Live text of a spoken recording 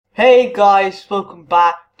Hey guys, welcome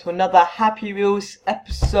back to another Happy Wheels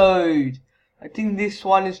episode. I think this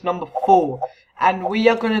one is number 4. And we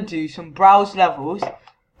are going to do some browse levels.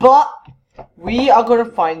 But we are going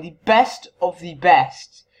to find the best of the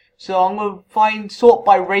best. So I'm going to sort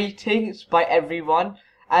by ratings by everyone.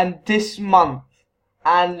 And this month.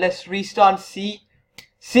 And let's restart and see.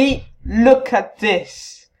 See, look at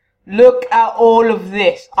this. Look at all of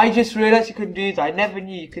this. I just realized you can do that. I never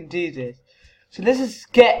knew you can do this. So let's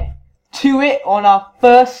just get to it on our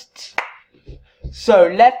first. So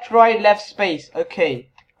left, right, left, space. Okay,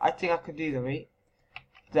 I think I can do that, right?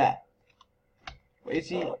 There. Where is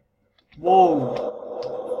he? Whoa.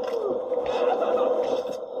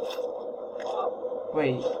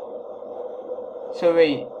 Wait. So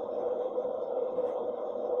wait.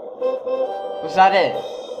 Was that it?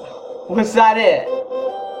 Was that it?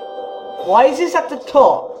 Why is this at the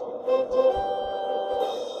top?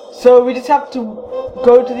 So we just have to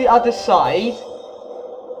go to the other side.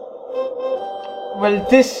 Well,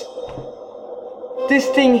 this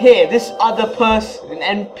thing here, this other person,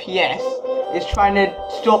 NPS, is trying to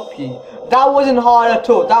stop you. That wasn't hard at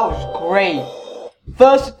all. That was great.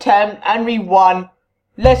 First attempt, and we won.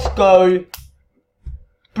 Let's go.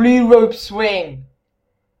 Blue rope swing.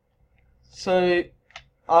 So,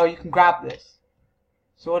 oh, you can grab this.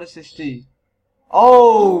 So what does this do?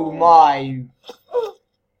 Oh my.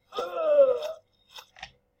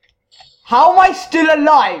 How am I still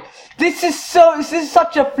alive? This is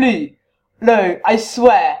such a fluke. No, I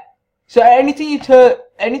swear. So anything you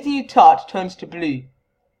touch turns to blue.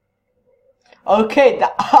 Okay,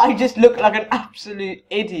 I just look like an absolute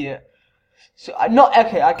idiot. So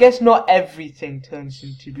I guess not everything turns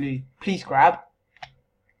into blue. Please grab.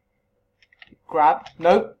 Grab.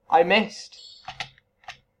 Nope, I missed.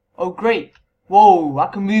 Oh great. Whoa, I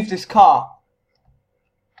can move this car.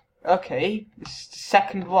 Okay, this is the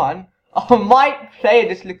second one. Oh, my player,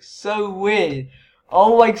 this looks so weird.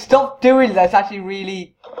 Oh my, stop doing that. It's actually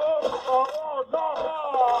really.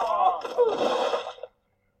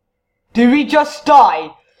 Did we just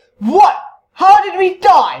die? What? How did we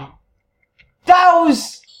die?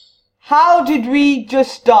 How did we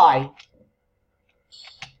just die?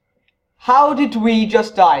 How did we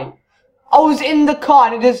just die? I was in the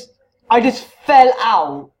car and I just fell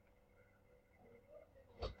out.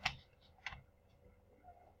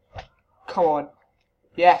 Come on.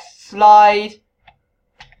 Yes, slide.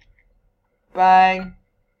 Bang.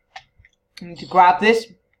 You need to grab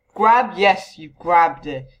this. Grab? Yes, you grabbed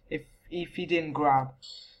it. If you didn't grab.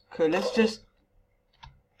 Okay, let's just.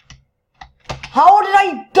 How did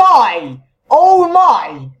I die? Oh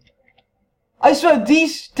my! I swear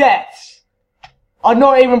these deaths are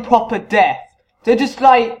not even proper death. They're just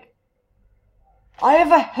like. I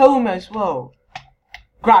have a helmet as well.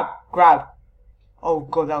 Grab. Oh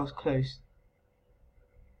god, that was close.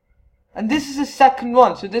 And this is the second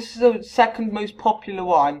one, so this is the second most popular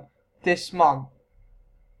one this month.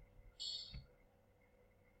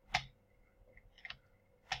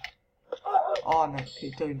 Oh no,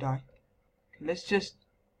 okay, don't die. Okay, let's just.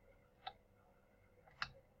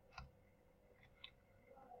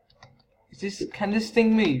 Can this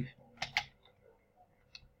thing move?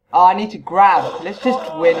 Oh, I need to grab. Let's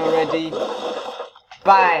just win already.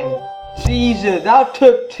 Bang. Jesus, that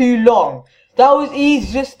took too long. That was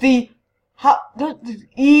easy, just the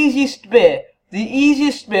easiest bit. The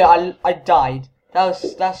easiest bit, I died. That's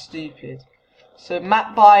stupid. So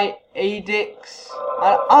map by Adix.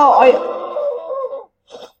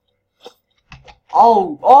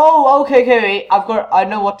 Okay, wait. I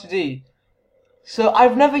know what to do. So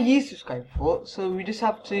I've never used this guy before, so we just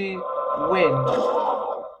have to win.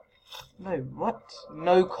 No, what?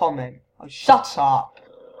 No comment. Oh, shut up.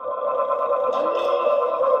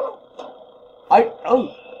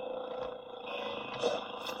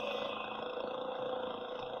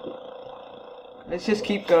 Let's just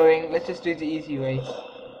keep going. Let's just do the easy way.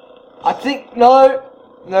 I think no.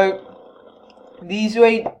 The easy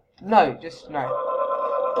way. No, just no.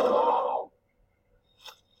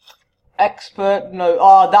 Expert. No.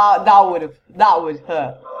 Oh, that would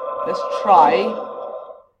hurt. Let's try.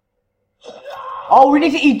 Oh, we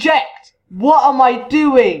need to eject. What am I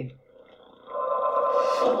doing?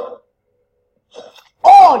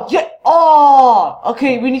 Oh, yeah. Oh,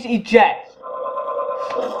 okay. We need to eject.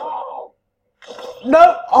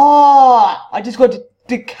 No! Oh! I just got to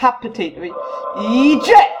decapitate me.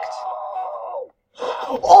 Eject!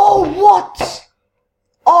 Oh, what?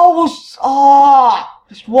 Oh,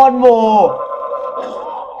 just one more.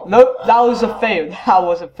 Nope, that was a fail. That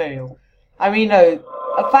was a fail. I mean, no.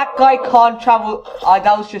 A fat guy can't travel.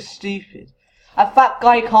 That was just stupid. A fat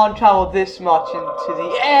guy can't travel this much into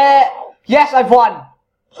the air. Yes, I've won.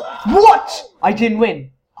 What? I didn't win.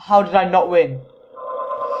 How did I not win?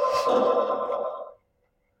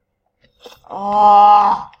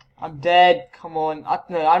 Ah, I'm dead. Come on.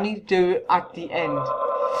 No, I need to do it at the end.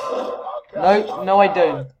 No, no, I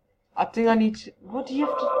don't. I think I need to. What do you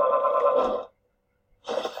have to?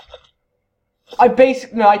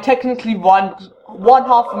 No, I technically won. One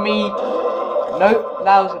half of me. Nope,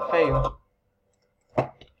 that was a fail.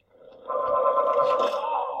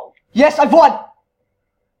 Yes, I've won!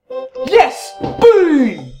 Yes!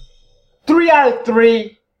 Boom! 3 out of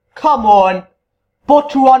 3. Come on.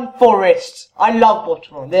 Boturon Forest. I love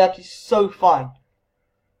Boturon. They're actually so fun.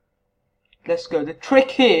 Let's go. The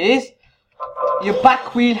trick is your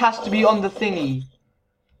back wheel has to be on the thingy.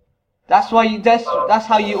 That's why that's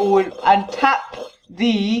how you always tap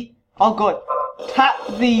the tap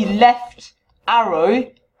the left arrow.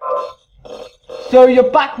 So your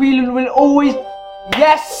back wheel will always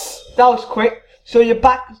that was quick. So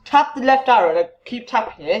tap the left arrow, like keep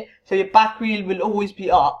tapping it, so your back wheel will always be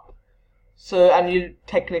up. So, and you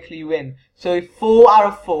technically win. So 4 out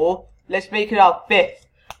of 4. Let's make it our 5th.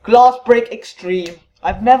 Glass Break Extreme.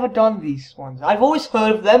 I've never done these ones. I've always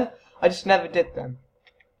heard of them. I just never done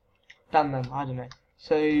them. I don't know.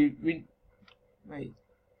 So wait.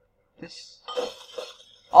 This.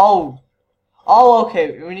 Oh,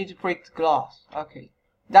 okay. We need to break the glass. Okay,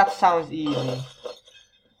 that sounds easy.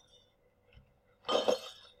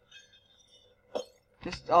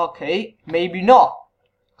 Okay, maybe not.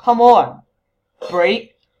 Come on.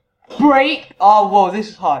 Break. Oh, whoa, this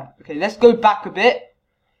is hard. Okay, let's go back a bit.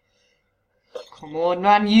 Come on,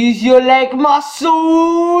 man. Use your leg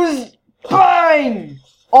muscles. Bang!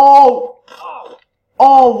 Oh,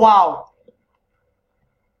 wow.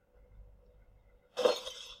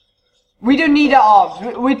 We don't need our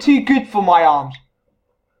arms. We're too good for my arms.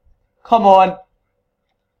 Come on.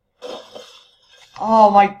 Oh,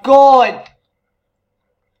 my God.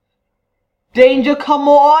 Danger, come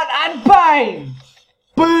on, and bang!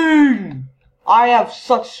 Boom! I have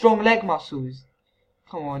such strong leg muscles.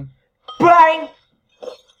 Come on. Bang!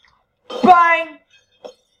 Bang!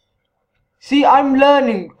 See, I'm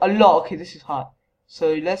learning a lot. Okay, this is hard.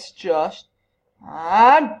 So let's just...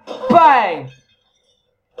 And bang!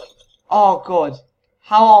 Oh, God.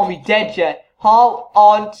 How aren't we dead yet? How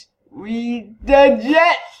aren't we dead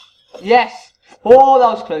yet? Yes! Oh, that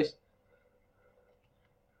was close.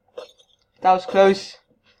 That was close.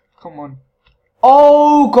 Come on.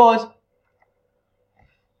 Oh, God.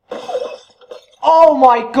 Oh,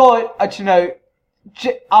 my God. You know,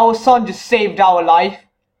 our son just saved our life.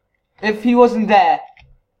 If he wasn't there,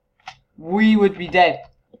 we would be dead.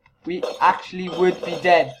 We actually would be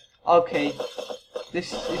dead. Okay.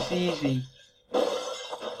 This is easy.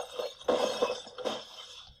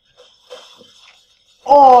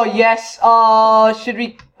 Oh, yes. Should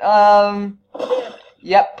we...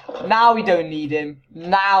 Yep, now we don't need him.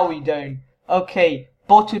 Now we don't. Okay,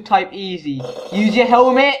 bottle type easy. Use your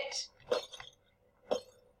helmet.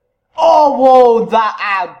 Oh, whoa,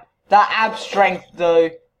 that ab strength though.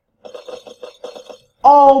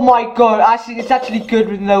 Oh my God, actually, it's actually good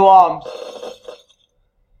with no arms.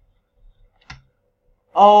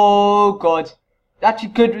 Oh God, actually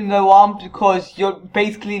good with no arms because you're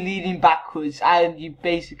basically leaning backwards and you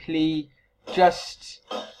basically just...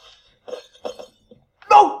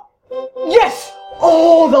 No! Yes!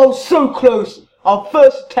 Oh, that was so close. Our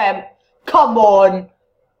first attempt. Come on.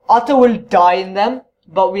 I thought we'll die in them,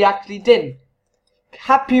 but we actually didn't.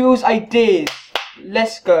 Happy Wheels ideas.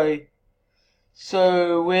 Let's go.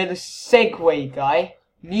 So, we're the Segway guy.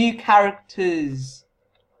 New characters.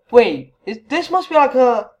 Wait, this must be like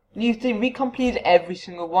a new thing. We completed every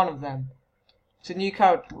single one of them. It's a new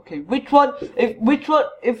character. Okay, which one?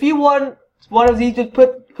 If you want one of these, just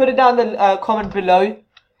put it down in the comment below,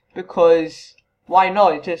 because why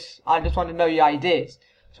not? I just want to know your ideas.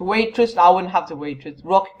 So waitress, I wouldn't have the waitress.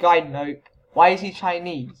 Rocket guy, nope. Why is he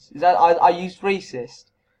Chinese? Is that I used racist?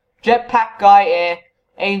 Jetpack guy,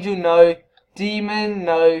 Angel, no. Demon,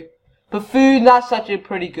 no. Buffoon, that's such a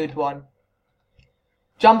pretty good one.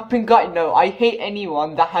 Jumping guy, no. I hate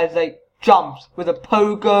anyone that has like jumps with a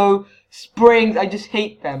pogo, springs. I just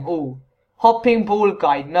hate them all. Hopping ball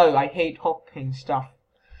guy, no. I hate hopping stuff.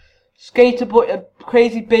 Skater boy, a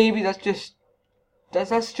crazy baby. That's just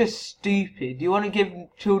stupid. You want to give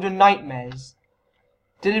children nightmares?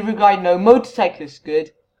 Delivery guy, no. Motorcyclist,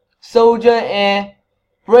 good. Soldier,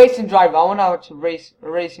 Racing driver, I want to have a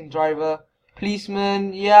racing driver.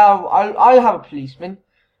 Policeman, yeah, I'll have a policeman.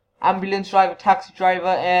 Ambulance driver, taxi driver,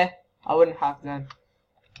 I wouldn't have them.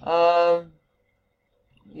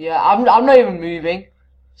 Yeah, I'm not even moving.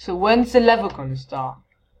 So when's the level gonna start?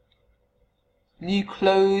 New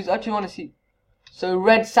clothes. I actually want to see. So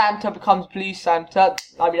red Santa becomes blue Santa.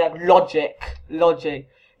 I mean, like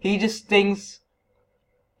logic. He just thinks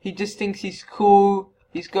he's cool.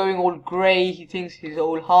 He's going all grey. He thinks he's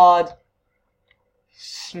all hard.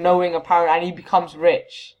 Snowing apparently, and he becomes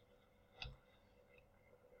rich.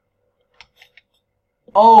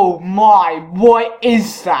 Oh my! What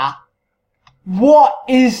is that? What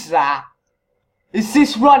is that? Is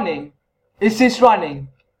this running? Is this running?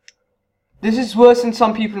 This is worse than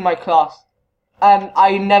some people in my class. And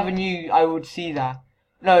I never knew I would see that.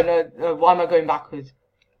 No, why am I going backwards?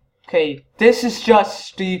 Okay, this is just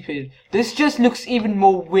stupid. This just looks even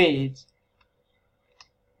more weird.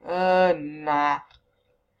 Nah.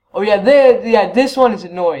 Oh yeah, this one is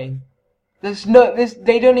annoying.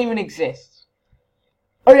 They don't even exist.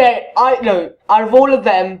 Okay, out of all of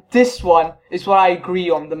them, this one is what I agree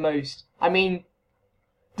on the most. I mean,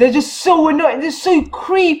 they're just so annoying. They're so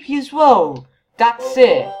creepy as well. That's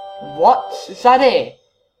it. What? Is that it?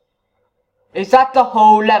 Is that the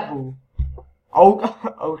whole level? Oh,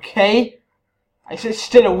 okay. It's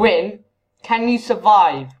still a win. Can you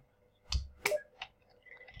survive?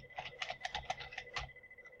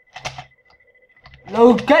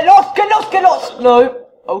 No, get lost! No.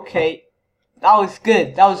 Okay. That was good,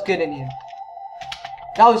 Indian.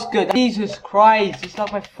 That was good. Jesus Christ, it's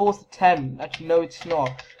like my 4th attempt. Actually, no, it's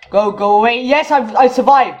not. Go away. Yes, I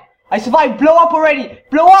survived. I survived. Blow up already.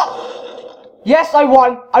 Blow up. Yes, I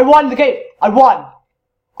won. I won the game. I won.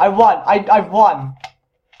 I've won.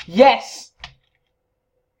 Yes.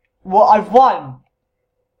 What? I've won.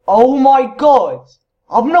 Oh my god.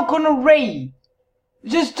 I'm not gonna rate.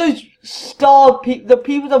 Just those the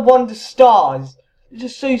people that won the stars. It's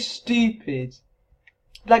just so stupid.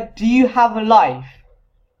 Like, do you have a life?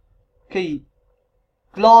 Okay.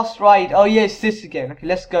 Glass ride. Oh yes, this again. Okay,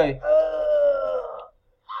 let's go.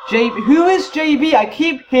 JB. Who is JB? I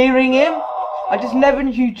keep hearing him. I just never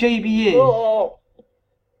knew who JB is.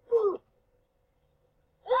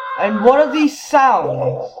 And what are these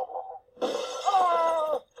sounds?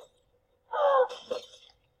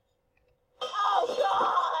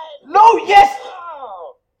 No, yes!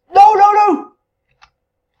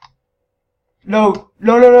 No,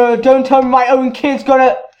 don't tell me my own kid's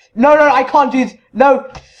gonna... No, I can't do this. No.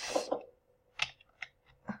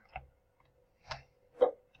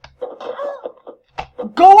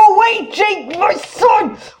 Go away, Jake, my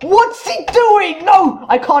son! What's he doing? No,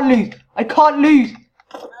 I can't lose. I can't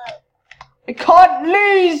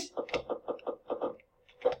lose.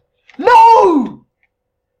 No!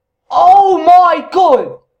 Oh my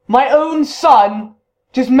god! My own son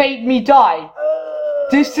just made me die.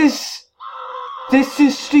 This is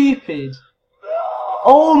stupid.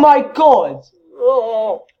 Oh my god.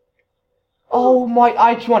 Oh my,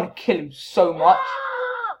 I just want to kill him so much.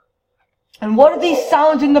 And what are these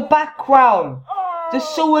sounds in the background? They're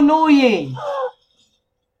so annoying.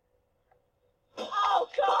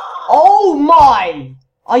 Oh my!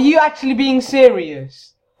 Are you actually being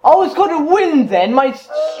serious? I was gonna win then, my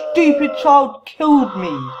stupid child killed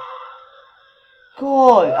me.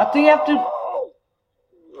 God, I think you have to...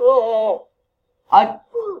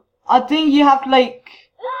 I think you have to, like,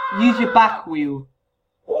 use your back wheel.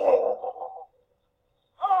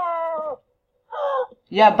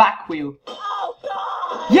 Yeah, back wheel.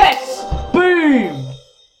 Yes! Boom!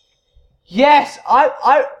 Yes,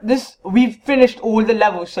 we've finished all the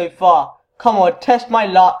levels so far. Come on, test my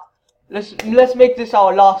luck. Let's make this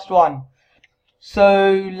our last one.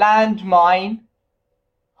 So, land mine,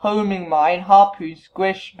 homing mine, harpoon,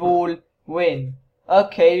 squish, ball, win.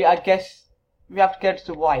 Okay, I guess we have to get to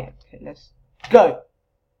the wire. Okay, let's go.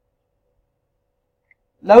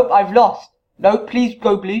 Nope, I've lost. No, please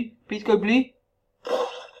go blue. Please go blue.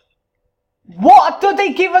 What? Did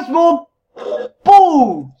they give us more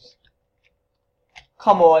balls?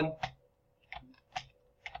 Come on.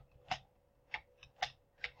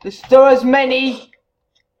 There's still as many.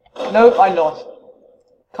 Nope, I lost.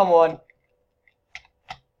 Come on.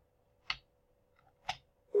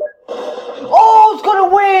 Oh, it's gonna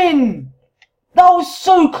win! That was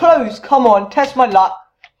so close. Come on, test my luck.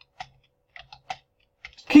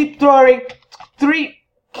 Keep throwing. 3.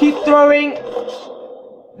 Keep throwing.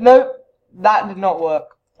 Nope, that did not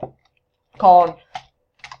work. Come on.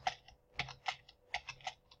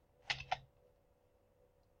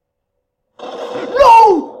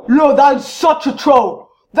 No, that is such a troll.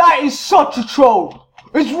 That is such a troll.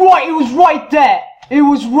 It's right, it was right there. It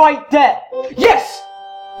was right there. Yes!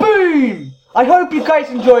 Boom! I hope you guys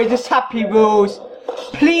enjoyed this Happy Wheels.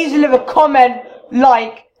 Please leave a comment,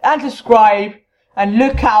 like, and subscribe. and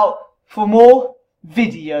look out for more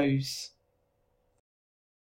videos.